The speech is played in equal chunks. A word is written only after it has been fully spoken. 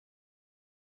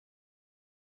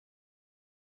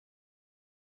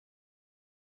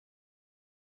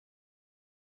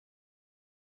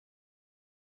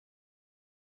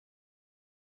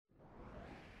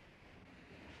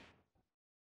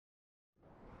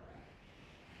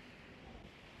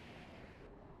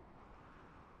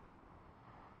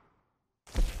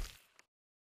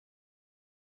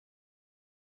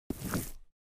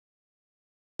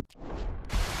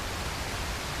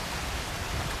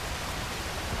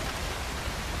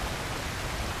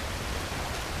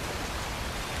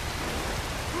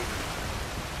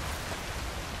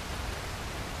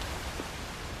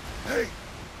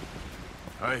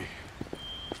Aye.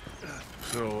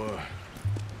 So,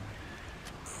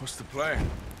 what's the plan?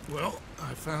 Well,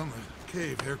 I found the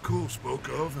cave Hercule spoke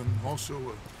of, and also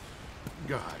a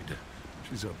guide.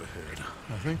 She's up ahead.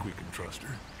 I think we can trust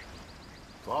her.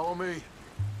 Follow me.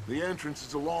 The entrance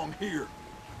is along here.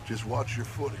 Just watch your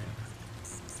footing.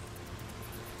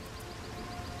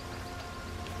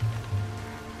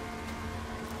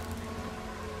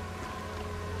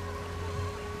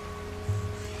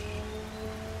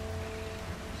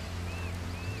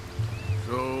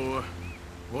 So,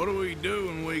 what do we do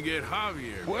when we get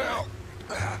Javier? Well,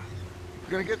 we're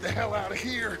gonna get the hell out of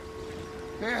here.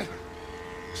 And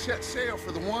set sail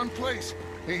for the one place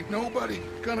ain't nobody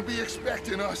gonna be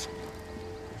expecting us.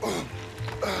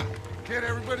 Get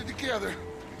everybody together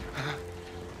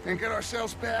and get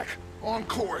ourselves back on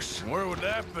course. Where would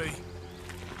that be?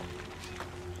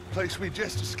 Place we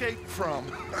just escaped from.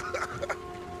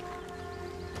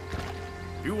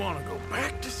 You want to go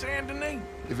back to Saint Denis?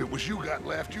 If it was you got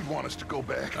left, you'd want us to go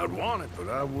back. I'd want it, but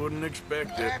I wouldn't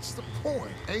expect it. That's the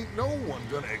point. Ain't no one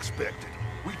gonna expect it.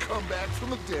 We come back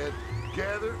from the dead,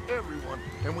 gather everyone,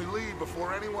 and we leave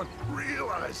before anyone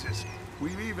realizes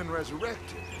we've even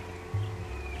resurrected.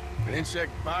 An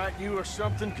insect bite you or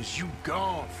something? Cause you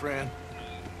gone, friend.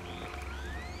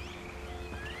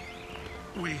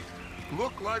 We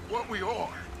look like what we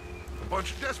are. A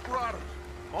bunch of desperados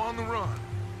on the run.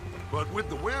 But with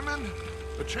the women,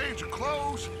 a change of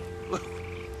clothes,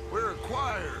 we're a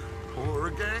choir, or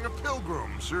a gang of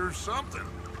pilgrims, or something.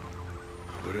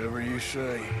 Whatever you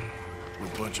say. We're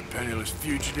a bunch of penniless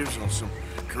fugitives on some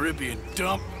Caribbean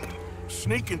dump,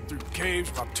 sneaking through caves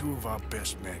while two of our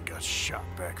best men got shot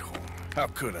back home. How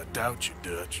could I doubt you,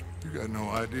 Dutch? You got no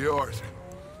idea, Arthur.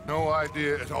 No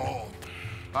idea at all.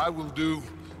 I will do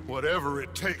whatever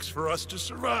it takes for us to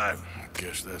survive. I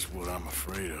guess that's what I'm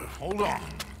afraid of. Hold on.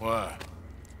 Why?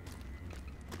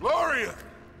 Gloria!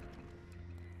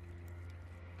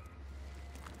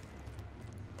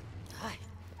 Ay,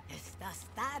 estás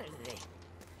tarde.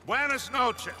 Buenas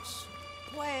noches.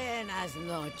 Buenas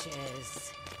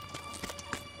noches.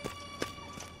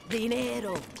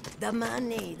 Dinero, the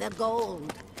money, the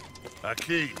gold.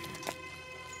 Aquí.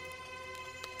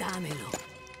 Dámelo.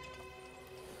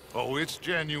 Oh, it's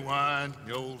genuine,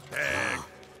 you old hag.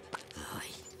 Ay.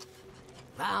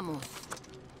 Vamos.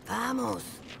 Vamos.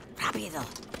 Rápido.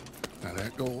 Now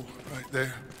that gold right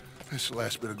there, that's the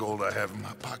last bit of gold I have in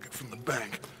my pocket from the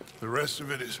bank. The rest of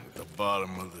it is At the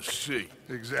bottom of the sea.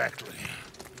 exactly.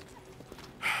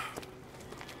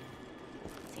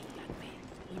 Síganme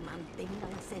y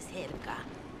manténganse cerca.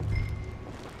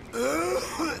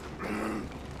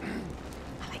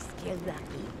 A la izquierda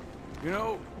aquí. You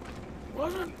know,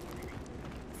 wasn't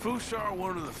Fusar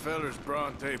one of the fellers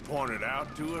Bronte pointed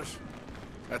out to us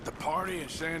at the party in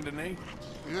Saint Denis?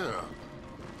 Yeah,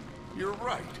 you're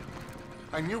right.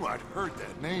 I knew I'd heard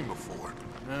that name before.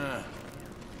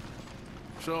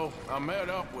 So, I met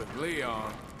up with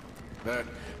Leon. That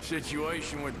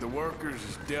situation with the workers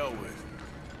is dealt with.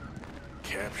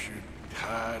 Captured,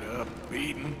 tied up,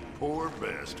 beaten. Poor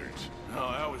bastards.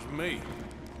 No, that was me.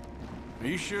 Are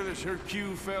you sure this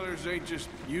Hercule fellers ain't just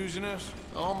using us?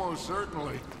 Almost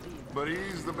certainly. But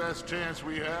he's the best chance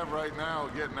we have right now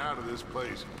of getting out of this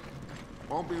place.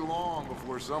 Won't be long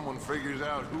before someone figures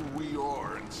out who we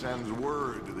are and sends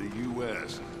word to the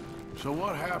U.S. So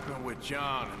what happened with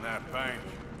John and that bank?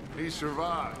 He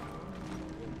survived.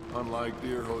 Unlike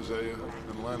dear Hosea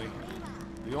and Lenny.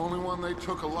 The only one they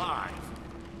took alive.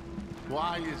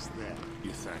 Why is that,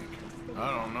 you think?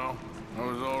 I don't know. I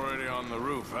was already on the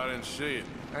roof. I didn't see it.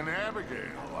 And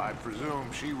Abigail, I presume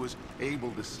she was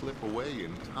able to slip away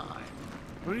in time.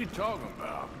 What are you talking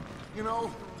about? You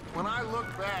know, when I look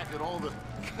back at all the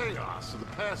chaos of the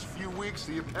past few weeks,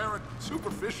 the apparent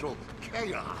superficial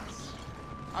chaos,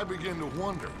 I begin to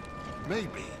wonder,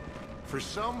 maybe, for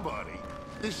somebody,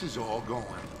 this is all going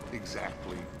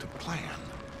exactly to plan.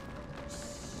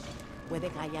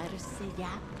 Puede callarse ya.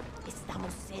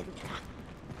 Estamos cerca.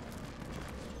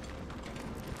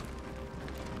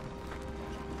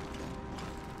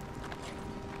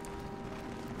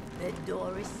 The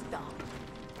door is stopped.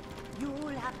 You'll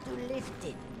have to lift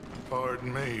it.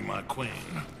 Pardon me, my queen.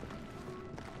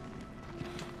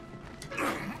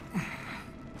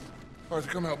 Arthur,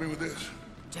 come help me with this.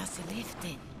 Just lift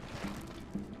it.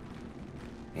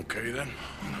 Okay, then.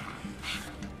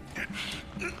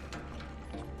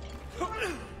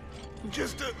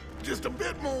 Just a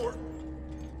bit more.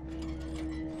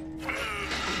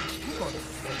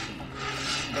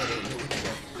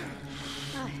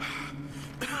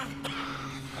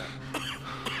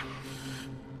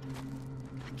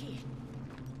 Aquí.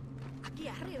 Aquí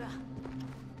arriba.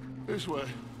 This way.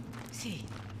 See,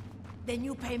 then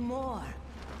you pay more.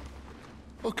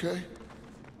 Okay.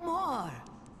 More.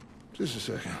 Just a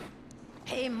second.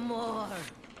 Pay more.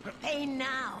 Pay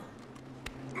now.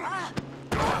 Ah!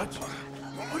 Dutch?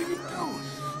 What are you doing?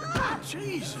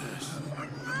 Jesus.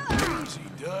 Easy,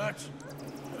 Dutch.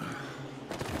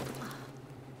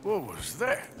 What was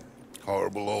that?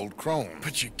 Horrible old crone.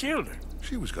 But you killed her.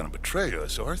 She was gonna betray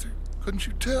us, Arthur. Couldn't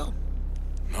you tell?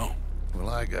 No. Well,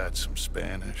 I got some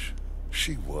Spanish.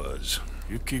 She was.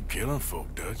 You keep killing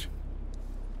folk, Dutch.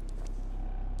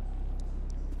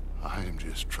 I am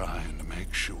just trying to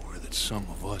make sure that some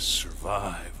of us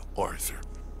survive, Arthur.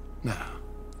 Now,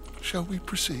 shall we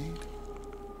proceed?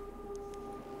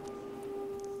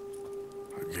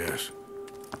 I guess.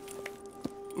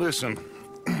 Listen,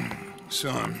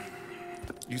 son,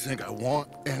 you think I want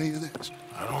any of this?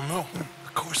 I don't know.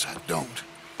 Of course I don't.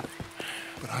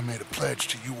 But I made a pledge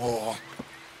to you all.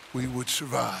 We would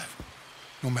survive,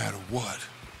 no matter what.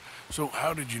 So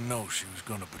how did you know she was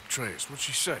gonna betray us? What'd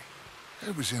she say?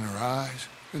 It was in her eyes,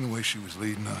 in the way she was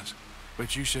leading us.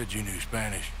 But you said you knew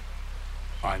Spanish.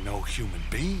 I know human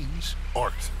beings,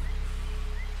 Arthur.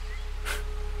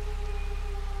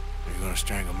 Are you gonna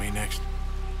strangle me next?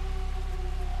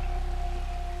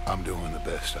 I'm doing the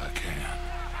best I can.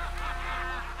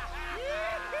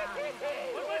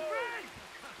 But my friend!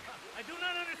 I do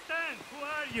not understand. Who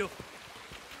are you?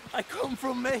 I come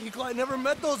from Mexico. I never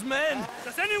met those men.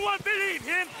 Does anyone believe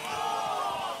him?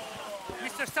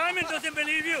 Mr. Simon doesn't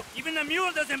believe you. Even the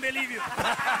mule doesn't believe you.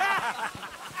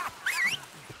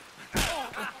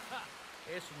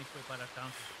 Eso ni fue para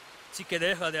tanto. Sí que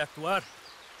deja de actuar.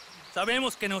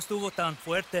 Sabemos que no estuvo tan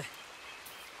fuerte.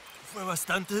 Fue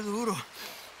bastante duro.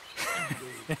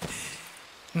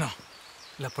 No,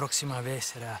 la próxima vez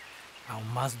será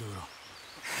aún más duro.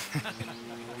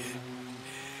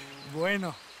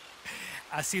 Bueno,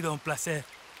 ha sido un placer.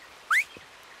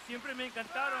 Siempre me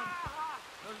encantaron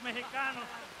los mexicanos.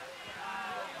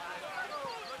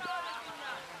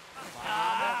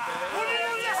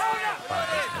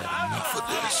 Enough of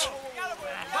this.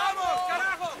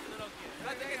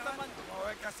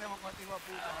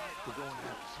 We're going to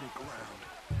have to sneak around.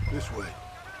 This way.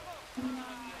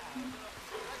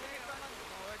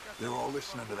 They're all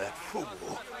listening to that fool.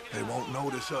 They won't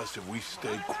notice us if we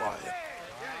stay quiet.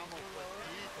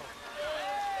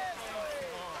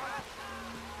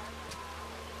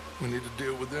 We need to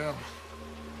deal with them.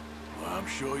 Well, I'm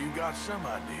sure you got some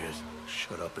ideas.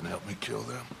 Shut up and help me kill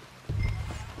them.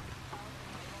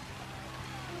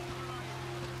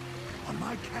 On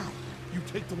my count, you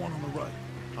take the one on the right.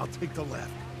 I'll take the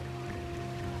left.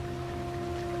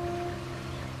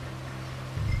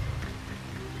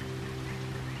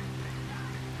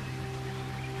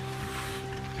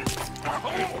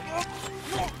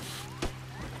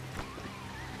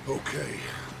 Okay,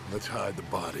 let's hide the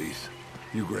bodies.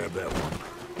 You grab that one.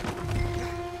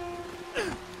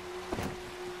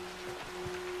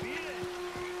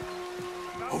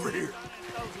 Over here.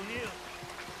 Estados Unidos.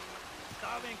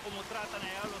 ¿Saben cómo tratan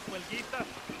allá los huelguistas?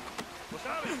 ¿Lo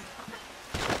saben?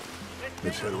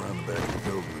 Let's head around the back of the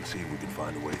building and see if we can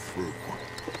find a way through.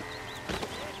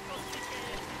 Esto sí que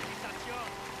es civilización.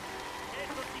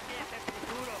 Esto sí que es el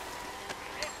futuro.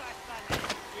 Esa es la ley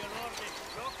y el orden.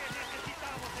 Lo que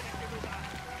necesitamos en este lugar.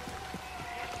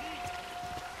 Y así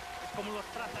es como los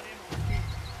trataremos aquí.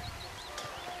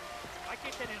 Hay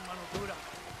que tener mano dura.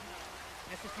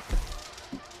 Necesitamos...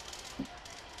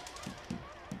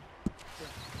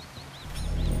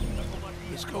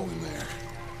 Let's go in there.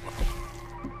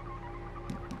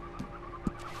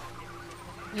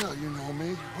 Yeah, you know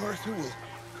me. Arthur will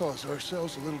cause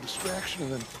ourselves a little distraction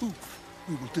and then poof,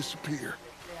 we will disappear.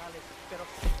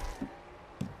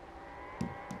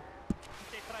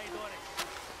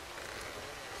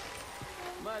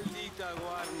 Maldita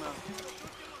Guarma.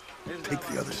 Take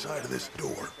the other side of this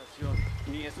door.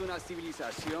 Ni es una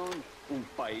civilización, un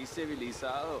país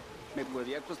civilizado. Me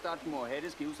podría costar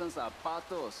mujeres que usan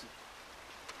zapatos.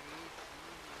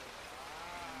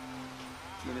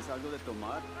 ¿Tienes algo de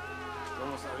tomar?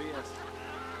 ¿Cómo sabías?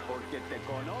 Porque te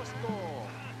conozco.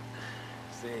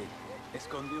 Sí,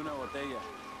 escondí una botella.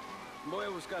 Voy a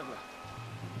buscarla.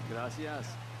 Gracias.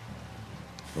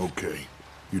 Okay,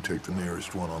 you take the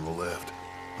nearest one on the left.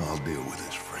 I'll deal with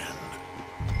his friend.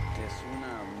 Es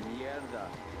una mierda.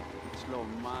 Es lo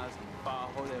más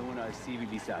bajo de una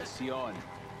civilización.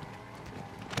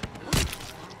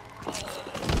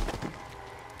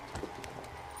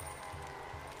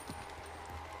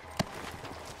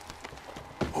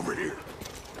 Over here.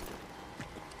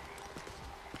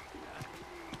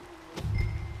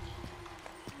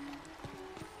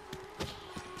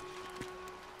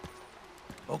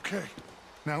 Okay. Okay,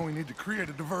 now we need to create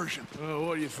a diversion.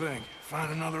 What do you think?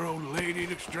 Find another old lady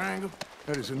to strangle?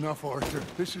 That is enough, Arthur.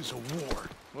 This is a war.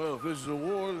 Well, if this is a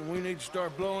war, then we need to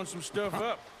start blowing some stuff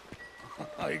up.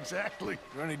 Exactly. Is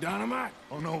there any dynamite?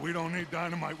 Oh, no, we don't need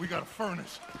dynamite. We got a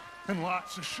furnace. And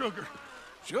lots of sugar.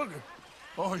 Sugar?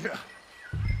 Oh, yeah.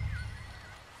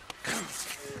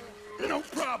 No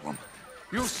problem.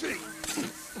 You'll see.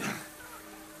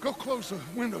 Go close the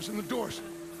windows and the doors.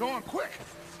 Go on, quick.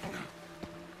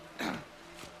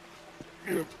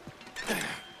 There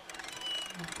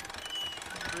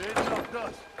ain't enough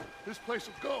dust. This place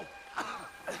will go.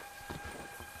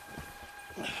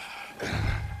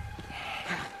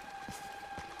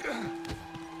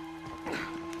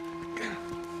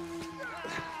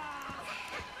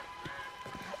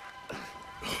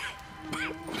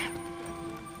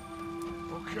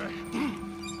 Okay.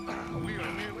 We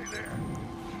are nearly there.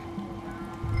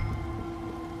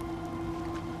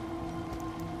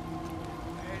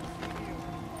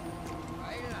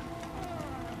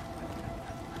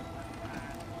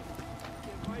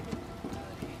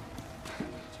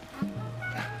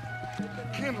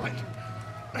 Kindling.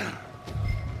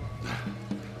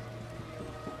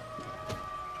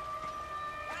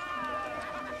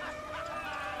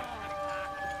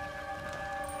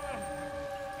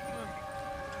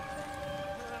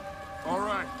 All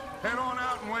right, head on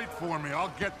out and wait for me.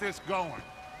 I'll get this going.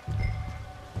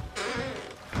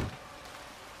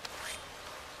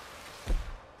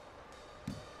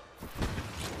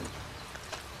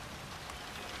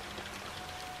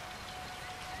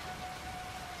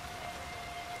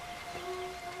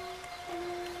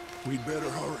 We'd better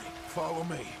hurry. Follow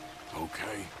me.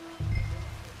 Okay.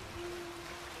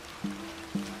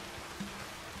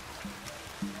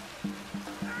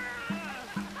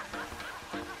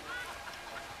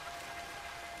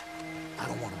 I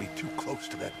don't want to be too close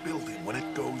to that building when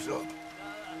it goes up.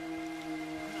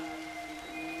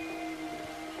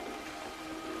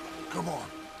 Come on,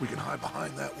 we can hide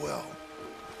behind that well.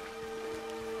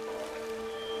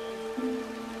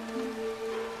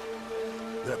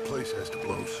 That place has to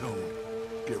blow soon.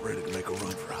 Get ready to make a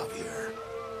run for Javier.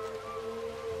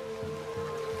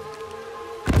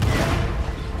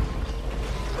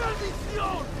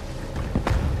 ¡Maldición!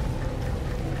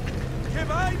 ¡Qué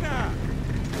vaina!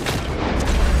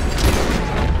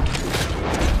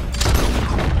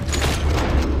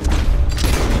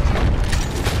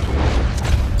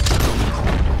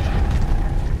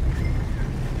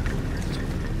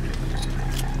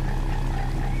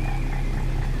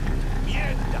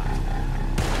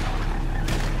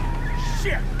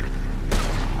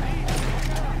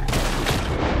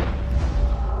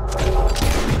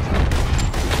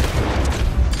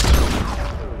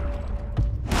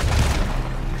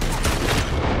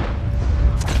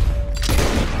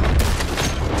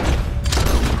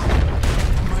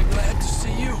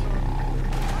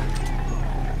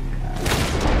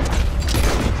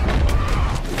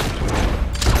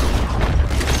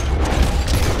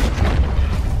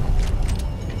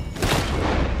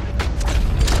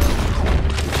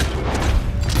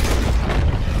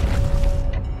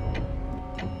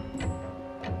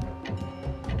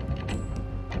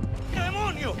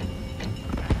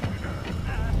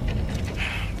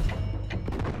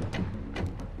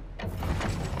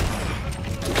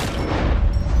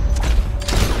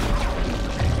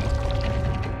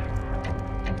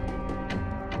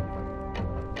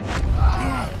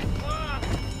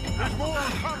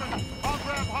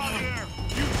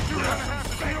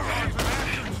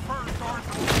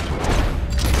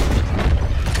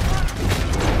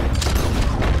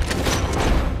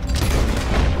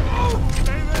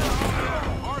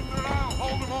 Arthur!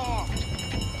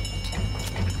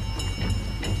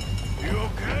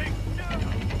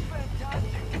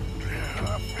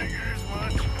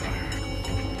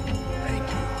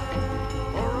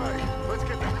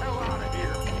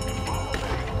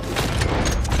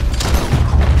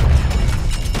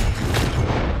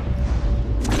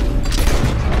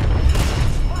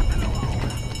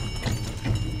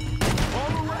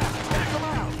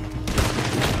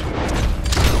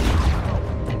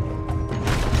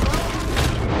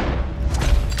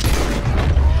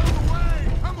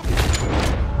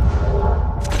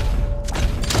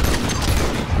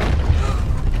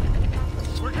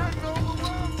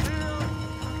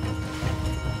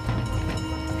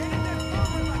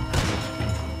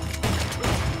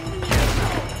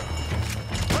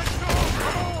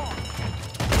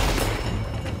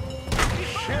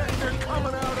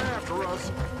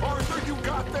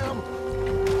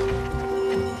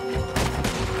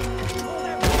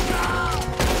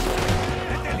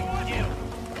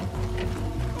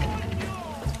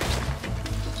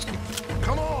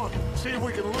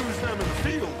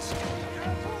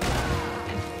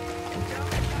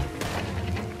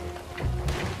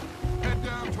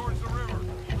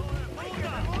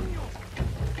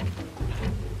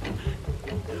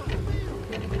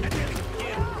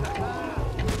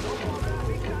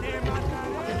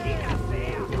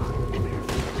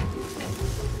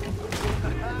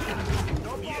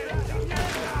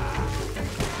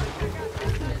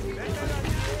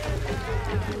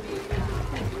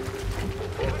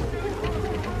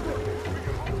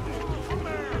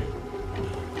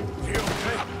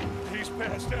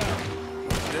 passed out.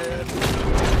 Dead.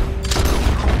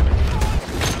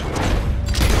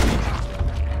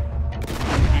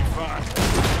 Be fine.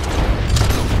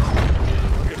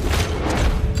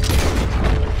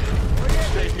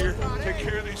 Stay here. Take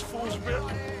care of these fools a bit.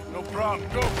 No problem.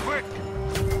 Go quick.